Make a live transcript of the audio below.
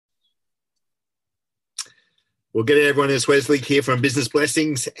Well, g'day everyone, it's Wesley here from Business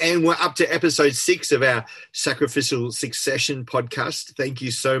Blessings, and we're up to episode 6 of our Sacrificial Succession podcast. Thank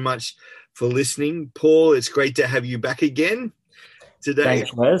you so much for listening. Paul, it's great to have you back again today.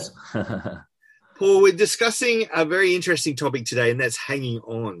 Thanks, Wes. Paul, we're discussing a very interesting topic today, and that's hanging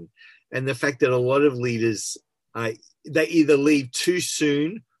on, and the fact that a lot of leaders, they either leave too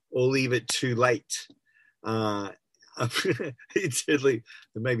soon or leave it too late. It's certainly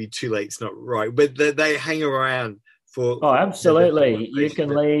maybe too late. It's not right, but they hang around for. Oh, absolutely. You can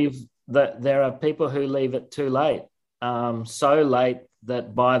leave. There are people who leave it too late, so late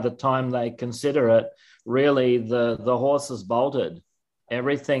that by the time they consider it, really the horse has bolted.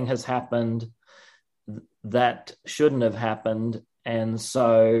 Everything has happened that shouldn't have happened, and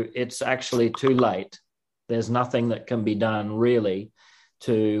so it's actually too late. There's nothing that can be done really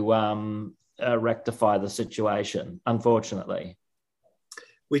to rectify the situation, unfortunately.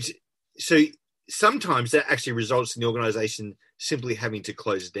 So sometimes that actually results in the organisation simply having to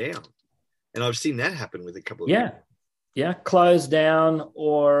close down, and I've seen that happen with a couple of people. Close down,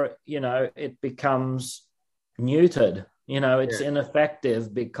 or it becomes neutered. It's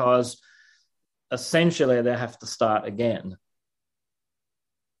ineffective because essentially they have to start again,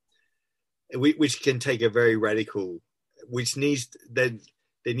 which can take a very radical,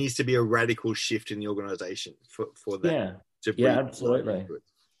 there needs to be a radical shift in the organisation for that. Absolutely.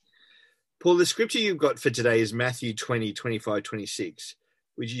 Paul, the scripture you've got for today is Matthew 20, 25, 26,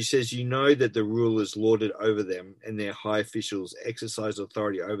 which says, that the rulers lord it over them and their high officials exercise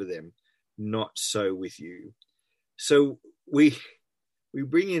authority over them. Not so with you. So we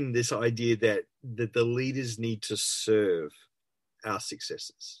bring in this idea that the leaders need to serve our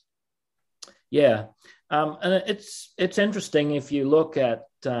successors. Yeah. And it's interesting if you look at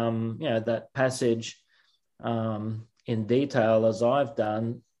that passage in detail, as I've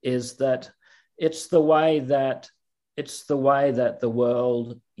done, is that it's the way that the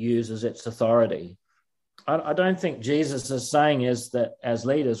world uses its authority. I don't think Jesus is saying is that as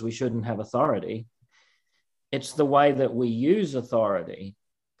leaders we shouldn't have authority. It's the way that we use authority,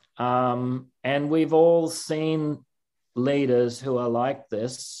 and we've all seen leaders who are like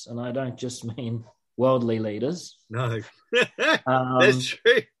this, and I don't just mean worldly leaders. No, that's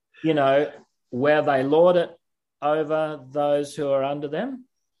true. Where they lord it over those who are under them.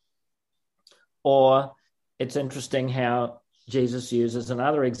 Or it's interesting how Jesus uses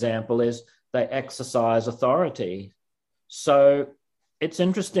another example is they exercise authority. So it's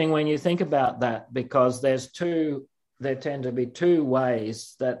interesting when you think about that, because there tend to be two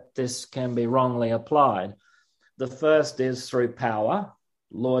ways that this can be wrongly applied. The first is through power,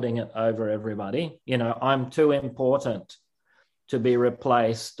 lording it over everybody. I'm too important to be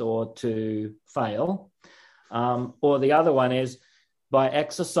replaced or to fail. Or the other one is by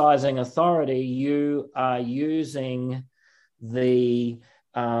exercising authority, you are using the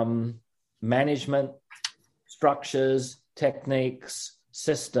management structures, techniques,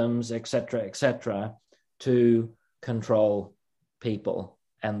 systems, etc., to control people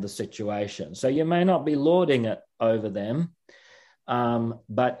and the situation. So you may not be lording it over them,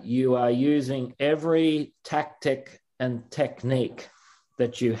 but you are using every tactic and technique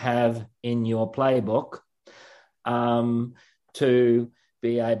that you have in your playbook to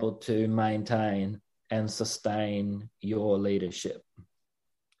be able to maintain and sustain your leadership.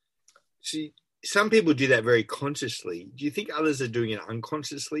 See, some people do that very consciously. Do you think others are doing it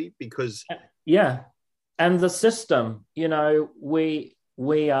unconsciously? Because and the system, we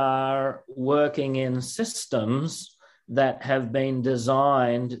are working in systems that have been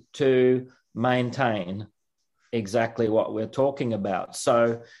designed to maintain exactly what we're talking about.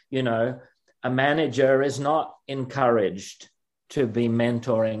 So, a manager is not encouraged to be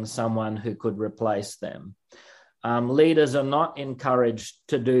mentoring someone who could replace them. Leaders are not encouraged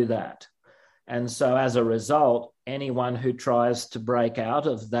to do that. And so as a result, anyone who tries to break out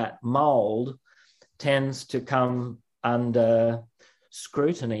of that mold tends to come under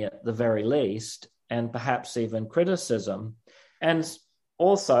scrutiny at the very least, and perhaps even criticism. And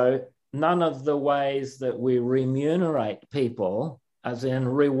also, none of the ways that we remunerate people, as in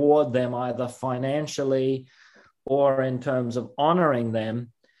reward them either financially or in terms of honoring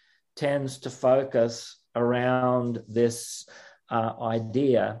them, tends to focus around this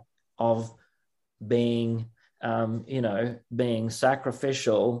idea of being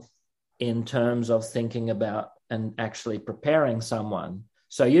sacrificial in terms of thinking about and actually preparing someone.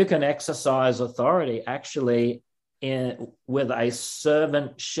 So you can exercise authority actually with a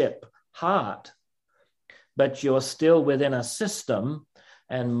servantship heart, but you're still within a system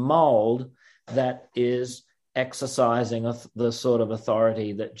and mold that is exercising the sort of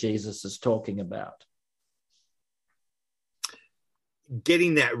authority that Jesus is talking about.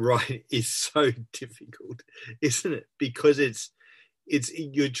 getting that right is so difficult, isn't it? Because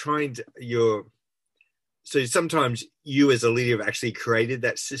so sometimes you as a leader have actually created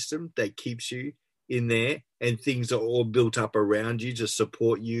that system that keeps you in there, and things are all built up around you to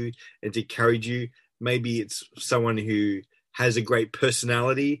support you and to encourage you. Maybe it's someone who has a great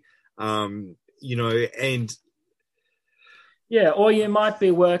personality, and yeah, or you might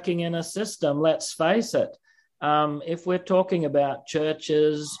be working in a system. Let's face it. If we're talking about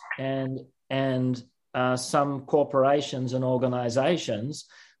churches and some corporations and organizations,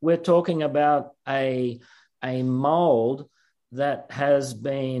 we're talking about a mold that has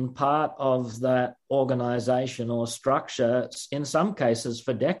been part of that organization or structure, in some cases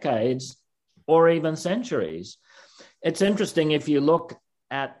for decades or even centuries. It's interesting if you look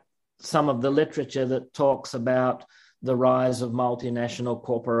at some of the literature that talks about the rise of multinational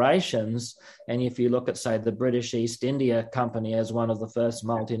corporations, and if you look at, say, the British East India Company as one of the first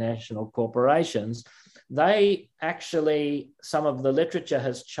multinational corporations, some of the literature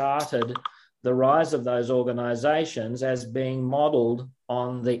has charted the rise of those organizations as being modeled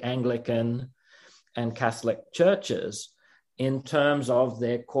on the Anglican and Catholic churches in terms of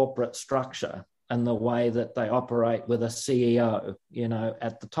their corporate structure and the way that they operate with a CEO,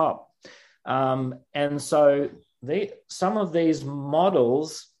 at the top. And so some of these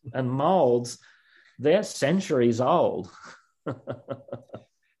models and molds, they're centuries old.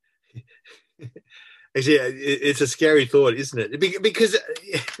 Actually, it's a scary thought, isn't it? Because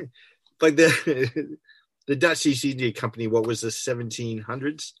like the Dutch East India Company, what was the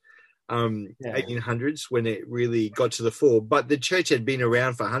 1700s, 1800s, when it really got to the fore. But the church had been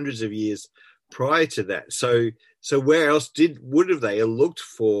around for hundreds of years prior to that. So where else would have they looked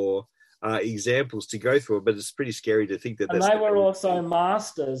for examples to go through? But it's pretty scary to think that. And they were also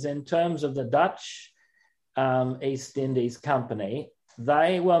masters in terms of the Dutch East Indies Company.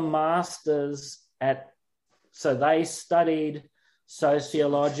 They were masters so they studied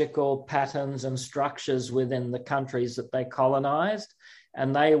sociological patterns and structures within the countries that they colonized,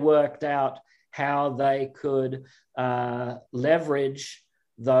 and they worked out how they could leverage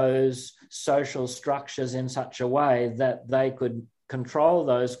those social structures in such a way that they could control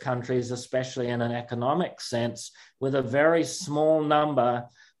those countries, especially in an economic sense, with a very small number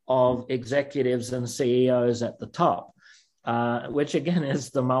of executives and CEOs at the top, which again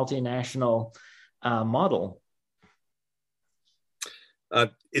is the multinational model.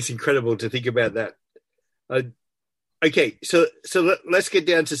 It's incredible to think about that. Okay, so let's get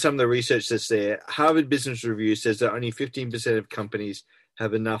down to some of the research that's there. Harvard Business Review says that only 15% of companies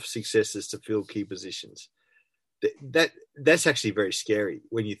have enough successes to fill key positions. That's actually very scary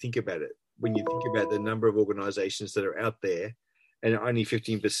when you think about it. When you think about the number of organizations that are out there, and only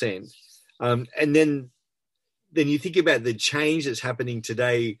 15%, and then you think about the change that's happening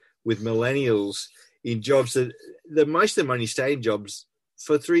today with millennials in jobs that most of them only stay in jobs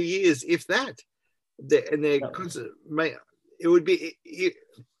for 3 years, if that. It would be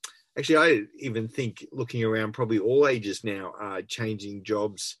actually, I even think looking around, probably all ages now are changing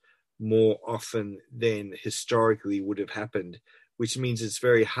jobs more often than historically would have happened, which means it's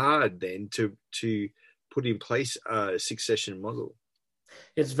very hard then to put in place a succession model.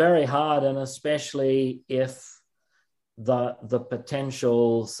 It's very hard, and especially if the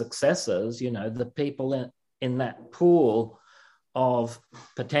potential successors, the people in that pool of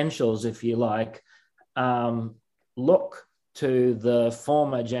potentials, if you like, look to the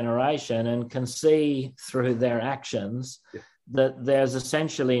former generation and can see through their actions that there's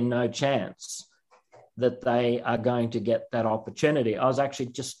essentially no chance that they are going to get that opportunity. I was actually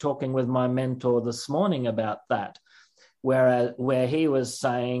just talking with my mentor this morning about that, where he was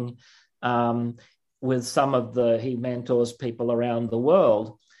saying, with he mentors people around the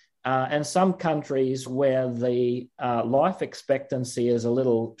world, and some countries where the life expectancy is a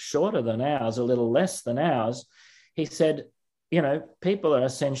little shorter than ours, a little less than ours, he said, people are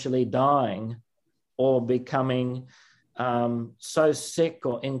essentially dying or becoming so sick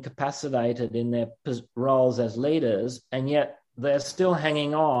or incapacitated in their roles as leaders, and yet they're still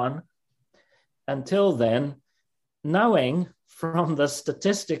hanging on until then, knowing from the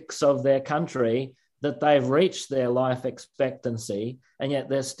statistics of their country that they've reached their life expectancy, and yet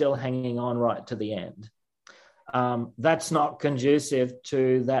they're still hanging on right to the end. That's not conducive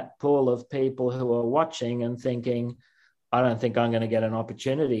to that pool of people who are watching and thinking, I don't think I'm going to get an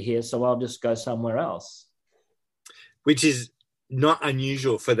opportunity here, so I'll just go somewhere else. Which is not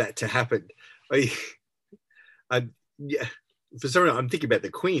unusual for that to happen. For some reason, I'm thinking about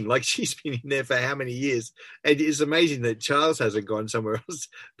the Queen. Like, she's been in there for how many years? And it's amazing that Charles hasn't gone somewhere else.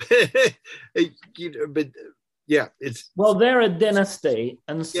 But Yeah, it's Well, they're a dynasty,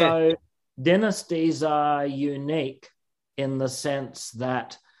 and yeah, so dynasties are unique in the sense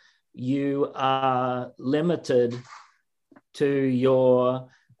that you are limited to your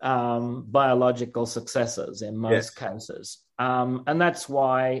biological successors in most cases. And that's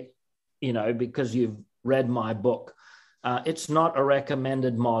why, because you've read my book, it's not a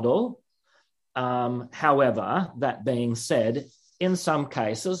recommended model. However, that being said, in some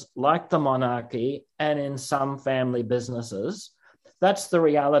cases, like the monarchy and in some family businesses, that's the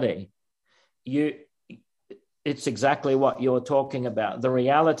reality. It's exactly what you're talking about. The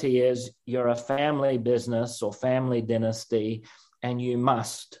reality is you're a family business or family dynasty, and you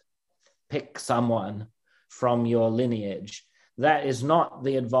must pick someone from your lineage. That is not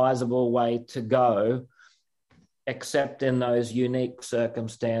the advisable way to go, except in those unique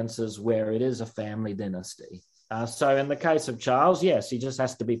circumstances where it is a family dynasty. So in the case of Charles, yes, he just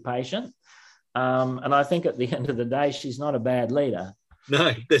has to be patient. And I think at the end of the day, she's not a bad leader.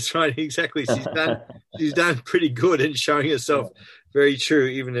 No, that's right. Exactly. She's done pretty good and showing herself very true,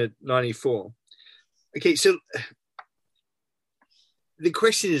 even at 94. Okay, so the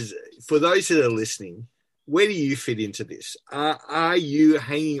question is, for those that are listening, where do you fit into this? Are you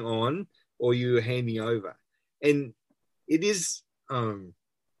hanging on or are you handing over? And it is,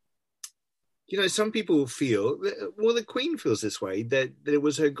 some people feel, well, the Queen feels this way, that it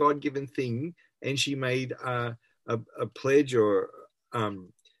was her God-given thing and she made a pledge or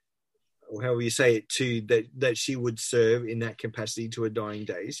however you say it, that she would serve in that capacity to her dying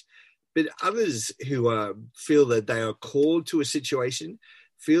days. But others who feel that they are called to a situation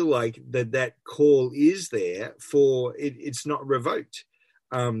feel like that call is there for it, it's not revoked.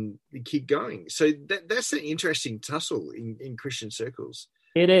 Keep going. So that's an interesting tussle in Christian circles.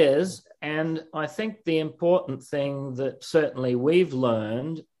 It is. And I think the important thing that certainly we've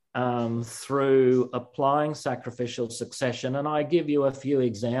learned through applying sacrificial succession, and I give you a few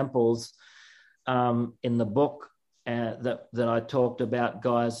examples in the book that I talked about,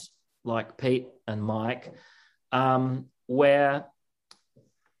 guys like Pete and Mike, where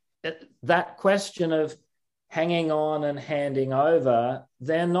that question of hanging on and handing over,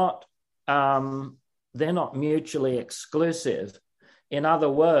 they're not mutually exclusive. In other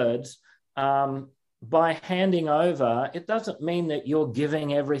words, by handing over, it doesn't mean that you're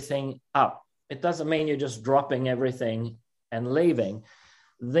giving everything up. It doesn't mean you're just dropping everything and leaving.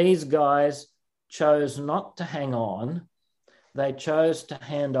 These guys chose not to hang on. They chose to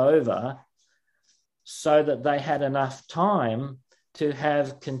hand over so that they had enough time to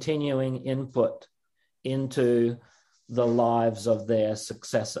have continuing input into the lives of their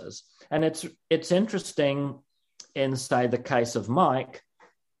successors. And it's interesting in, say, the case of Mike,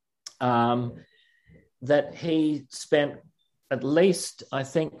 that he spent at least, I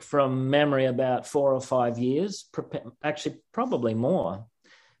think from memory, about 4 or 5 years, actually probably more,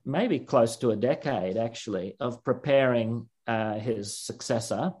 maybe close to a decade actually, of preparing his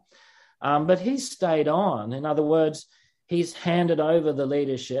successor. But he stayed on. In other words, he's handed over the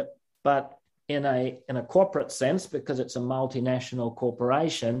leadership, but in a corporate sense, because it's a multinational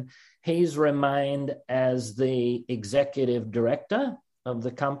corporation, he's remained as the executive director of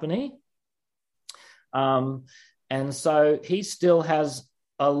the company. And so he still has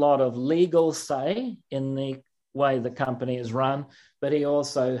a lot of legal say in the way the company is run, but he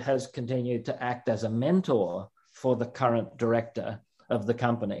also has continued to act as a mentor for the current director of the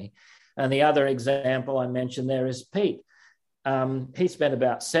company. And the other example I mentioned there is Pete. He spent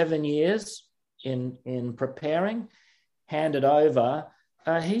about 7 years in preparing, handed over.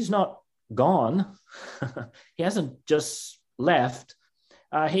 He's not gone. He hasn't just left.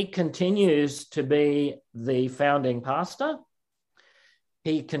 He continues to be the founding pastor.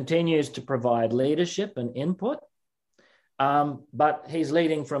 He continues to provide leadership and input, but he's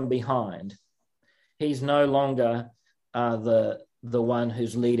leading from behind. He's no longer the one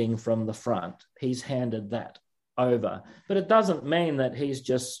who's leading from the front. He's handed that over. But it doesn't mean that he's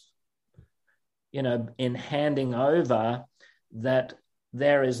just, in handing over, that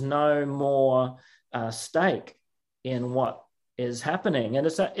there is no more stake in what is happening. And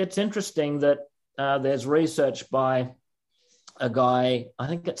it's interesting that there's research by a guy, I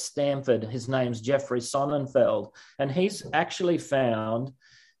think at Stanford, his name's Jeffrey Sonnenfeld, and he's actually found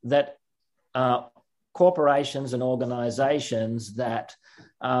that corporations and organizations that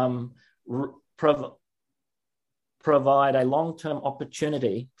provide a long-term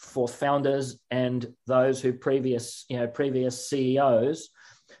opportunity for founders and those who previous CEOs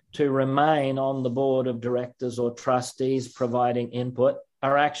to remain on the board of directors or trustees providing input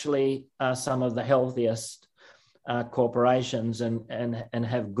are actually some of the healthiest corporations and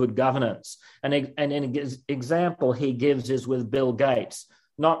have good governance. And an example he gives is with Bill Gates,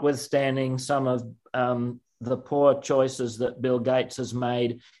 notwithstanding some of the poor choices that Bill Gates has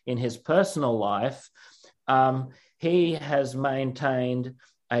made in his personal life. He has maintained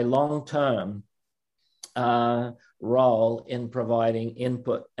a long-term role in providing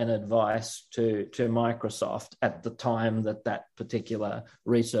input and advice to Microsoft at the time that particular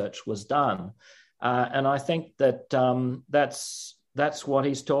research was done. And I think that that's what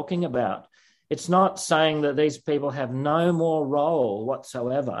he's talking about. It's not saying that these people have no more role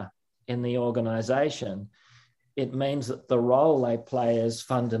whatsoever in the organization. It means that the role they play is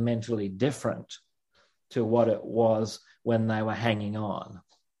fundamentally different to what it was when they were hanging on.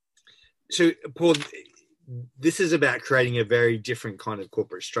 So, Paul, this is about creating a very different kind of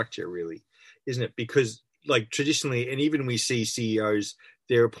corporate structure, really, isn't it? Because, like, traditionally, and even we see CEOs,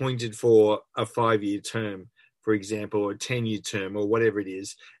 they're appointed for a 5-year term, for example, or a 10-year term, or whatever it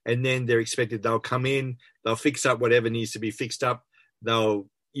is, and then they're expected, they'll come in, they'll fix up whatever needs to be fixed up, they'll,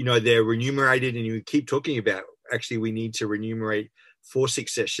 they're remunerated, and you keep talking about, actually, we need to remunerate for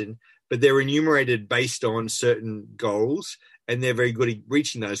succession, but they're remunerated based on certain goals, and they're very good at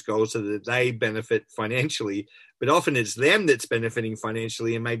reaching those goals so that they benefit financially. But often it's them that's benefiting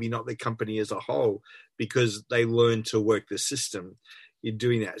financially and maybe not the company as a whole, because they learn to work the system in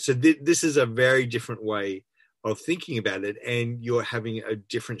doing that. So this is a very different way of thinking about it, and you're having a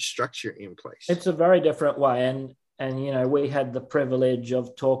different structure in place. It's a very different way. And we had the privilege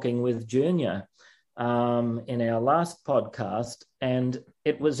of talking with Junior in our last podcast, and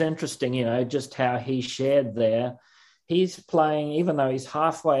it was interesting, just how he shared there. He's playing, even though he's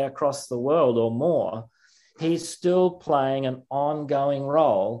halfway across the world or more, he's still playing an ongoing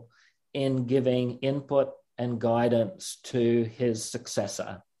role in giving input and guidance to his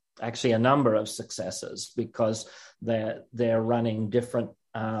successor, actually a number of successors, because they're running different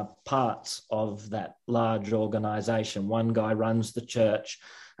parts of that large organization. One guy runs the church,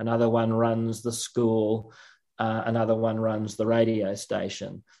 another one runs the school, another one runs the radio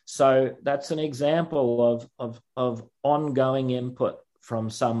station. So that's an example of ongoing input from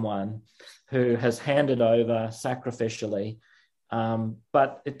someone who has handed over sacrificially,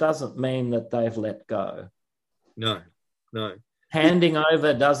 but it doesn't mean that they've let go. No. Handing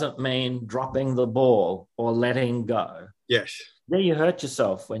over doesn't mean dropping the ball or letting go. Yes. Yeah, you hurt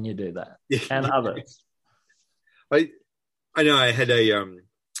yourself when you do that, and others. I know I had a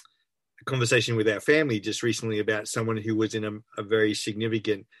conversation with our family just recently about someone who was in a very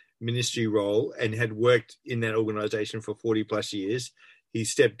significant ministry role and had worked in that organization for 40 plus years. He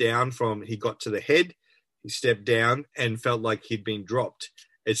stepped down he got to the head, he stepped down and felt like he'd been dropped.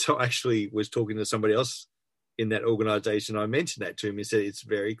 And so I actually was talking to somebody else in that organization. I mentioned that to him. He said it's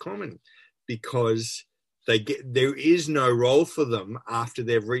very common because there is no role for them after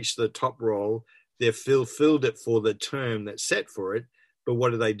they've reached the top role. They've fulfilled it for the term that's set for it. But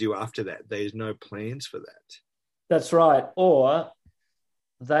what do they do after that? There's no plans for that. That's right. Or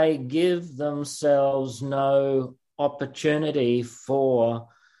they give themselves no opportunity for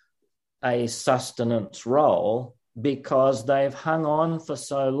a sustenance role because they've hung on for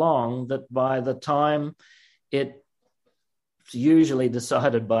so long that by the time it's usually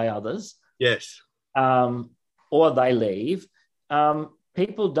decided by others, yes, or they leave,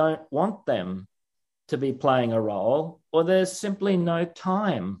 people don't want them to be playing a role, or there's simply no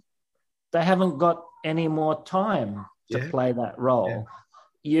time. They haven't got any more time to play that role.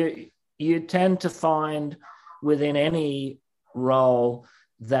 Yeah. You tend to find within any role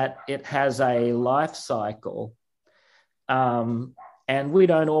that it has a life cycle, and we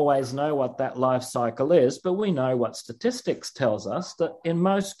don't always know what that life cycle is, but we know what statistics tells us, that in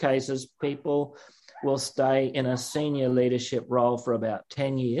most cases people will stay in a senior leadership role for about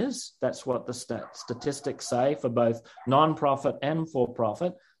 10 years. That's what the statistics say for both non-profit and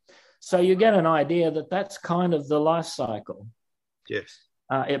for-profit. So you get an idea that that's kind of the life cycle. Yes.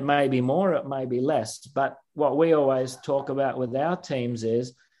 It may be more, it may be less. But what we always talk about with our teams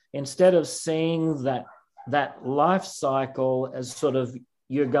is, instead of seeing that life cycle as sort of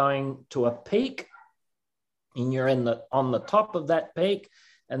you're going to a peak and you're on the top of that peak,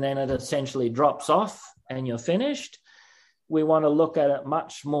 and then it essentially drops off and you're finished, we want to look at it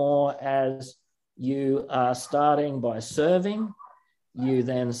much more as you are starting by serving, you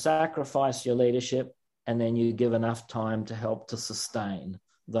then sacrifice your leadership, and then you give enough time to help to sustain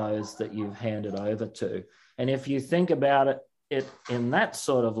those that you've handed over to. And if you think about it in that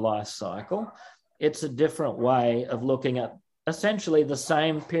sort of life cycle, it's a different way of looking at essentially the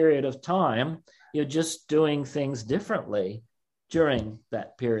same period of time. You're just doing things differently during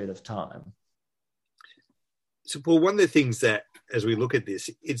that period of time. So, Paul, one of the things that, as we look at this,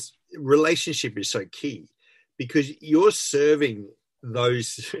 it's relationship is so key because you're serving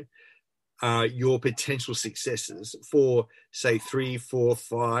those your potential successors for, say, 3, 4,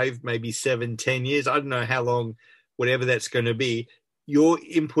 5, maybe 7, 10 years. I don't know how long, whatever that's going to be. You're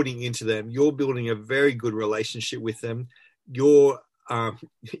inputting into them. You're building a very good relationship with them. You're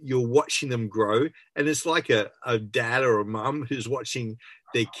watching them grow, and it's like a dad or a mum who's watching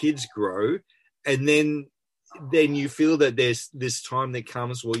their kids grow, and then you feel that there's this time that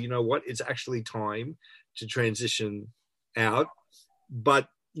comes, well, you know what, it's actually time to transition out, but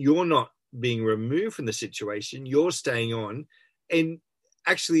you're not being removed from the situation, you're staying on, and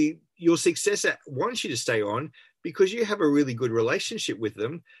actually your successor wants you to stay on because you have a really good relationship with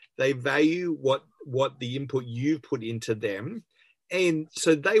them. They value what the input you put into them, and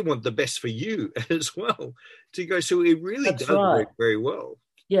so they want the best for you as well to go. So it really does work very well.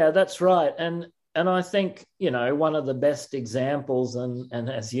 Yeah, that's right. And I think, one of the best examples, and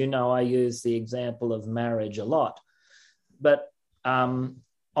as you know, I use the example of marriage a lot, but on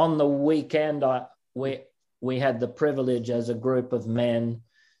the weekend, we had the privilege as a group of men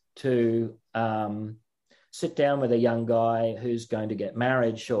to sit down with a young guy who's going to get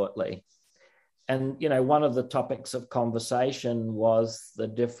married shortly. And, one of the topics of conversation was the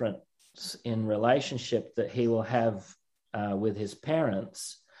difference in relationship that he will have with his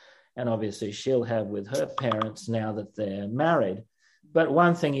parents. And obviously she'll have with her parents now that they're married. But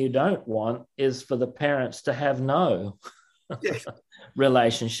one thing you don't want is for the parents to have no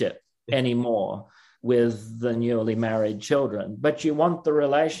relationship anymore with the newly married children. But you want the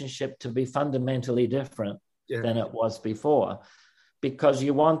relationship to be fundamentally different than it was before, because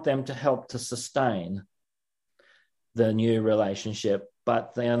you want them to help to sustain the new relationship,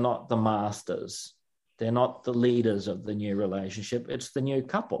 but they are not the masters. They're not the leaders of the new relationship. It's the new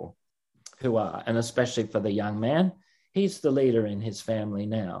couple who are, and especially for the young man, he's the leader in his family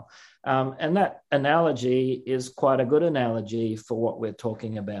now. And that analogy is quite a good analogy for what we're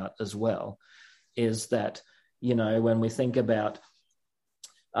talking about as well, is that, when we think about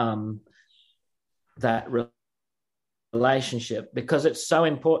that relationship, because it's so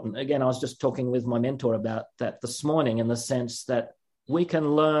important. Again, I was just talking with my mentor about that this morning, in the sense that we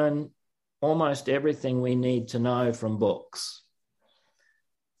can learn almost everything we need to know from books.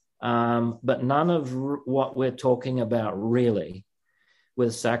 But none of what we're talking about really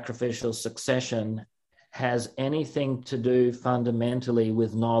with sacrificial succession has anything to do fundamentally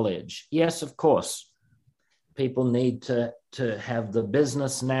with knowledge. Yes, of course, people need to have the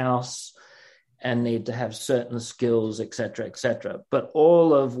business nous and need to have certain skills, et cetera, but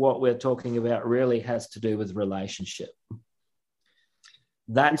all of what we're talking about really has to do with relationship.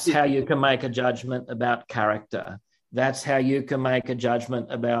 That's how you can make a judgment about character. That's how you can make a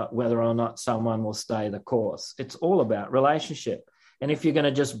judgment about whether or not someone will stay the course. It's all about relationship. And if you're going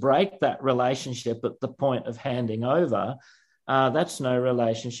to just break that relationship at the point of handing over, that's no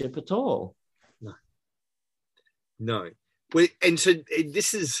relationship at all. No. Well, and so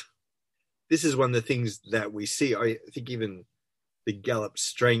this is one of the things that we see. I think even the Gallup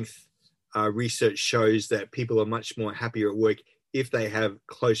Strength research shows that people are much more happier at work if they have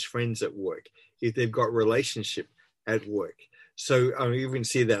close friends at work, if they've got relationship at work. So we even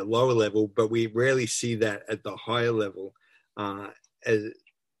see that lower level, but we rarely see that at the higher level,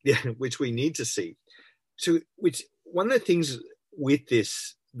 which we need to see. So which one of the things with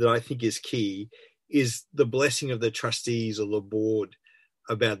this that I think is key is the blessing of the trustees or the board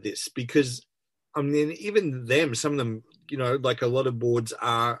about this, because I mean, even them, some of them, like a lot of boards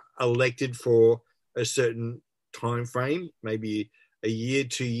are elected for a certain time frame, maybe a year,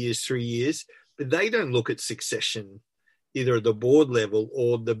 2 years, 3 years, but they don't look at succession either at the board level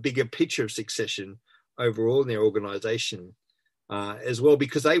or the bigger picture of succession overall in their organization as well,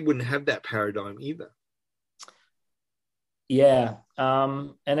 because they wouldn't have that paradigm either. Yeah.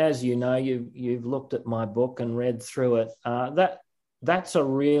 And as you know, you've looked at my book and read through it. That's a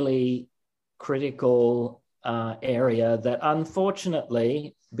really critical area that,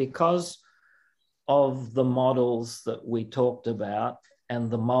 unfortunately, because of the models that we talked about and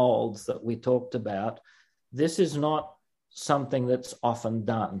the molds that we talked about, this is not something that's often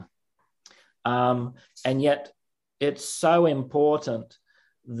done. And yet it's so important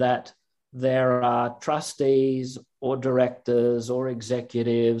that there are trustees or directors or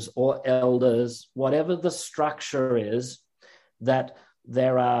executives or elders, whatever the structure is, that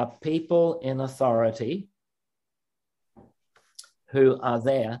there are people in authority who are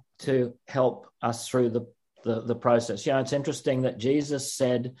there to help us through the process. It's interesting that Jesus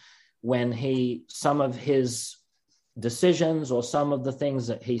said when some of his decisions or some of the things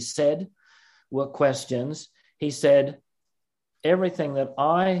that he said were questions, He said, everything that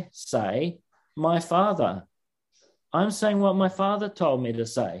I say, my Father. I'm saying what my Father told me to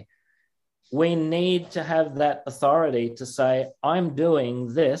say. We need to have that authority to say, I'm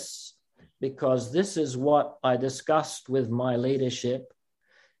doing this because this is what I discussed with my leadership,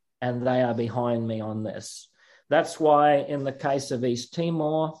 and they are behind me on this. That's why in the case of East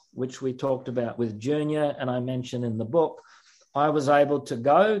Timor, which we talked about with Junior, and I mentioned in the book, I was able to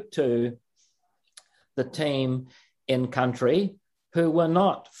go to the team in country who were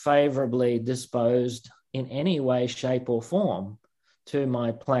not favorably disposed in any way, shape, or form to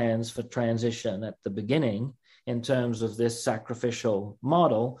my plans for transition at the beginning in terms of this sacrificial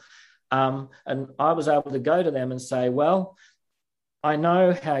model. And I was able to go to them and say, well, I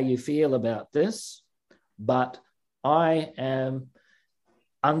know how you feel about this, but I am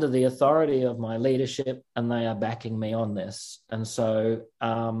under the authority of my leadership and they are backing me on this. And so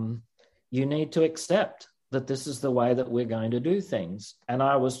you need to accept that this is the way that we're going to do things. And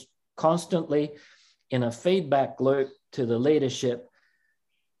I was constantly in a feedback loop to the leadership,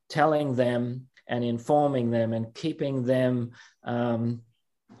 telling them and informing them and keeping them,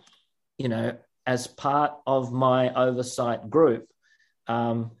 as part of my oversight group,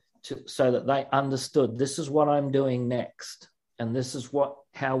 so that they understood this is what I'm doing next, and this is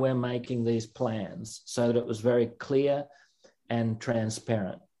how we're making these plans, so that it was very clear and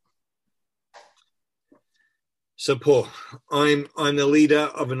transparent. So, Paul, I'm the leader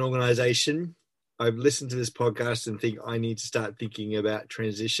of an organization. I've listened to this podcast and think I need to start thinking about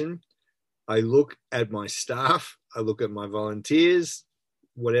transition. I look at my staff, I look at my volunteers,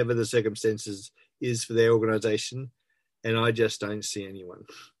 whatever the circumstances is for their organization, and I just don't see anyone.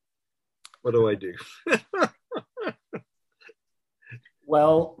 What do I do?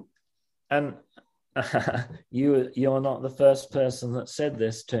 Well, and you're not the first person that said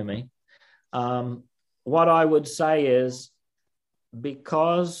this to me. What I would say is,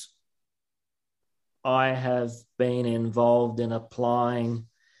 because I have been involved in applying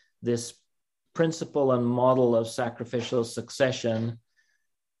this principle and model of sacrificial succession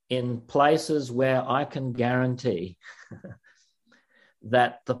in places where I can guarantee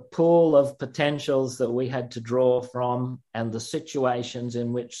that the pool of potentials that we had to draw from and the situations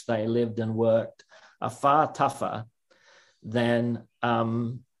in which they lived and worked are far tougher than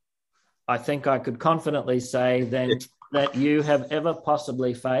I think I could confidently say that you have ever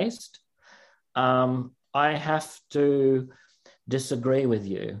possibly faced. I have to disagree with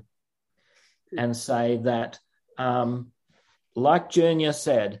you and say that, like Junior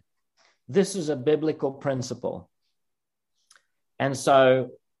said, this is a biblical principle. And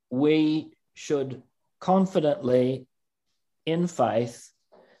so we should confidently, in faith,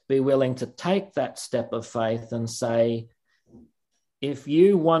 be willing to take that step of faith and say, if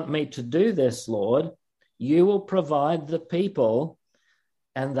you want me to do this, Lord, you will provide the people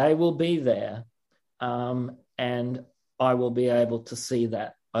and they will be there. And I will be able to see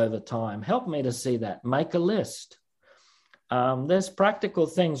that over time. Help me to see that. Make a list. There's practical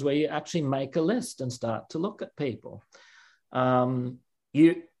things where you actually make a list and start to look at people.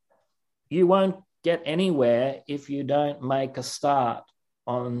 You won't get anywhere if you don't make a start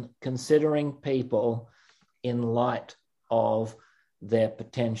on considering people in light of their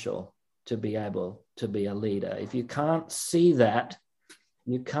potential to be able to be a leader. If you can't see that,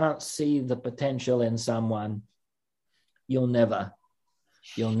 you can't see the potential in someone, you'll never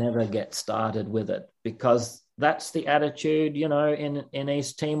get started with it, because that's the attitude, in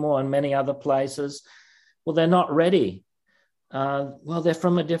East Timor and many other places. Well, they're not ready. They're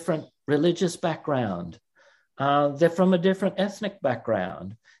from a different religious background. They're from a different ethnic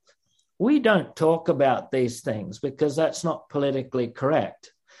background. We don't talk about these things because that's not politically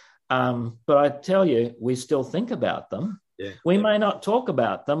correct. But I tell you, we still think about them. Yeah. We may not talk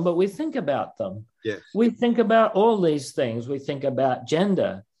about them, but we think about them. Yes. We think about all these things. We think about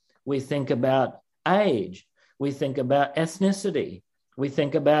gender. We think about age. We think about ethnicity. We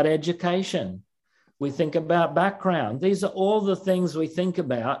think about education. We think about background. These are all the things we think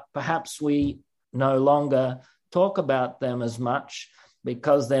about. Perhaps we no longer talk about them as much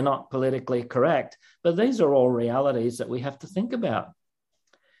because they're not politically correct. But these are all realities that we have to think about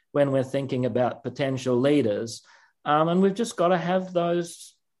when we're thinking about potential leaders. And we've just got to have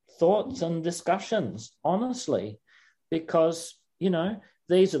those thoughts and discussions honestly, because,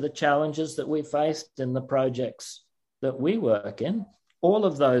 these are the challenges that we faced in the projects that we work in. All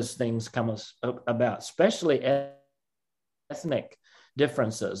of those things come about, especially ethnic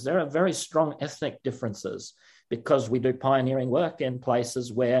differences. There are very strong ethnic differences because we do pioneering work in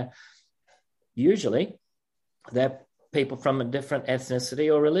places where usually they're people from a different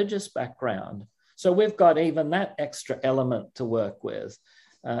ethnicity or religious background. So we've got even that extra element to work with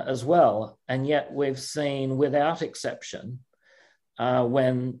as well. And yet we've seen, without exception,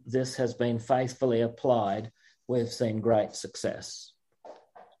 when this has been faithfully applied, we've seen great success.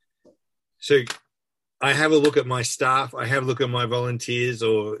 So I have a look at my staff, I have a look at my volunteers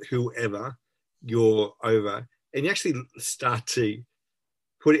or whoever you're over, and you actually start to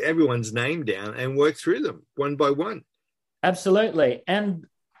put everyone's name down and work through them one by one. Absolutely.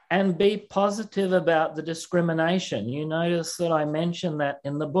 And be positive about the discrimination. You notice that I mentioned that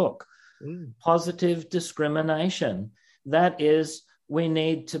in the book. Positive discrimination. That is, we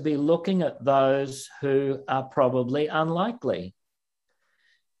need to be looking at those who are probably unlikely.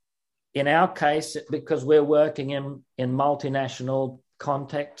 In our case, because we're working in multinational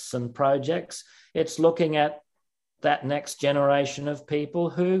contexts and projects, it's looking at that next generation of people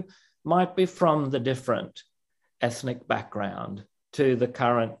who might be from the different ethnic background to the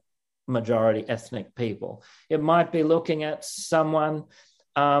current majority ethnic people. It might be looking at someone,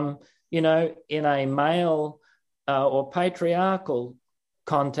 in a male or patriarchal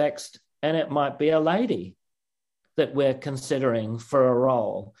context, and it might be a lady that we're considering for a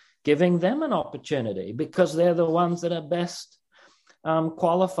role, giving them an opportunity because they're the ones that are best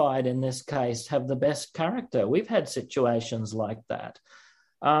qualified in this case, have the best character. We've had situations like that.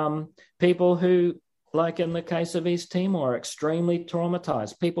 People who, like in the case of East Timor, are extremely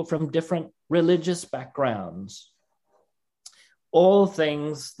traumatized, people from different religious backgrounds, all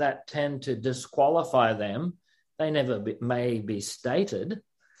things that tend to disqualify them. They never may be stated,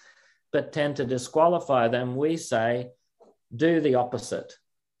 but tend to disqualify them. We say, do the opposite.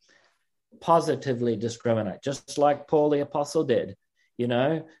 Positively discriminate, just like Paul the Apostle did,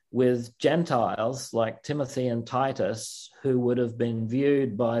 with Gentiles like Timothy and Titus, who would have been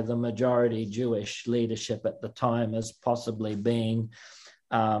viewed by the majority Jewish leadership at the time as possibly being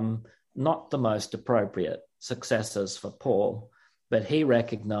not the most appropriate successors for Paul. But he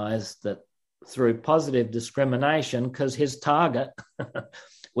recognized that through positive discrimination, because his target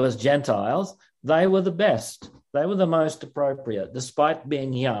was Gentiles, they were the best. They were the most appropriate, despite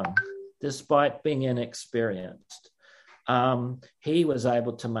being young, despite being inexperienced. He was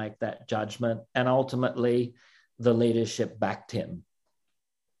able to make that judgment, and ultimately the leadership backed him.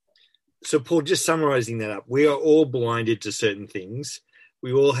 So, Paul, just summarizing that up, we are all blinded to certain things.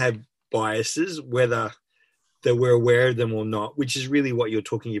 We all have biases, whether that we're aware of them or not, which is really what you're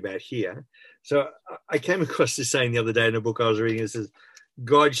talking about here. So I came across this saying the other day in a book I was reading. It says,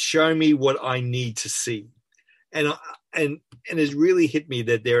 God, show me what I need to see. And it's really hit me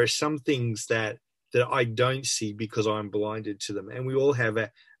that there are some things that I don't see because I'm blinded to them. And we all have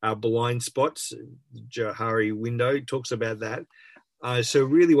our blind spots. Johari Window talks about that. So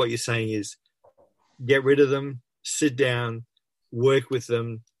really what you're saying is get rid of them, sit down, work with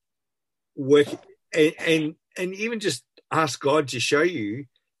them, and even just ask God to show you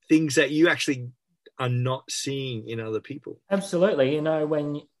things that you actually are not seeing in other people. Absolutely.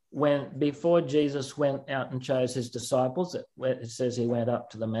 When before Jesus went out and chose his disciples, it says he went up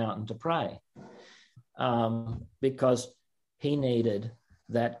to the mountain to pray because he needed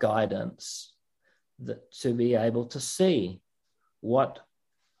that guidance to be able to see what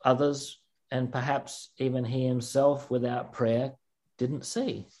others, and perhaps even he himself without prayer, didn't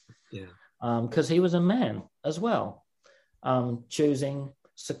see. Yeah. Because he was a man as well, choosing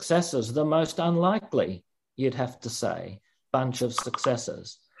successors, the most unlikely, you'd have to say, bunch of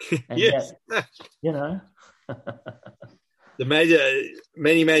successors. And yes. Yet,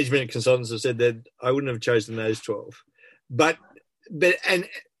 many management consultants have said that I wouldn't have chosen those 12. But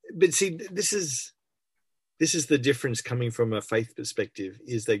see, this is the difference coming from a faith perspective,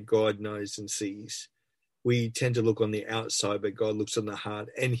 is that God knows and sees. We tend to look on the outside, but God looks on the heart,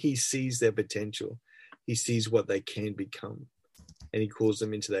 and he sees their potential. He sees what they can become, and he calls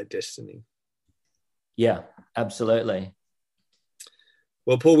them into that destiny. Yeah, absolutely.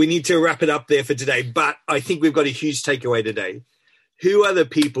 Well, Paul, we need to wrap it up there for today, but I think we've got a huge takeaway today. Who are the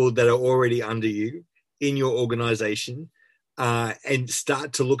people that are already under you in your organization, and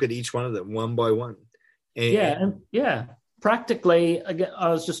start to look at each one of them one by one. Practically, again, I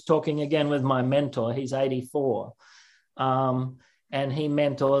was just talking again with my mentor. He's 84, and he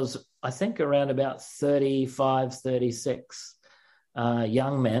mentors, I think, around about 35, 36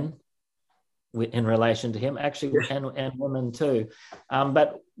 young men in relation to him, actually, and women too.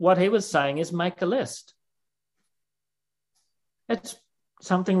 But what he was saying is make a list. It's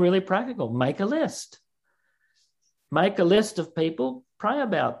something really practical. Make a list. Make a list of people, pray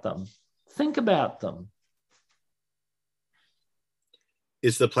about them, think about them.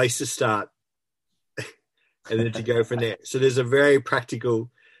 It's the place to start and then to go from there. So there's a very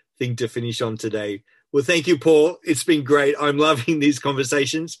practical thing to finish on today. Well, thank you, Paul. It's been great. I'm loving these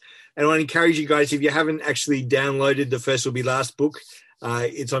conversations. And I want to encourage you guys, if you haven't actually downloaded The First Will Be Last book,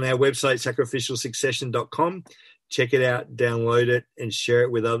 it's on our website, sacrificialsuccession.com. Check it out, download it, and share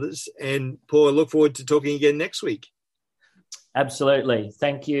it with others. And Paul, I look forward to talking again next week. Absolutely.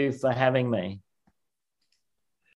 Thank you for having me.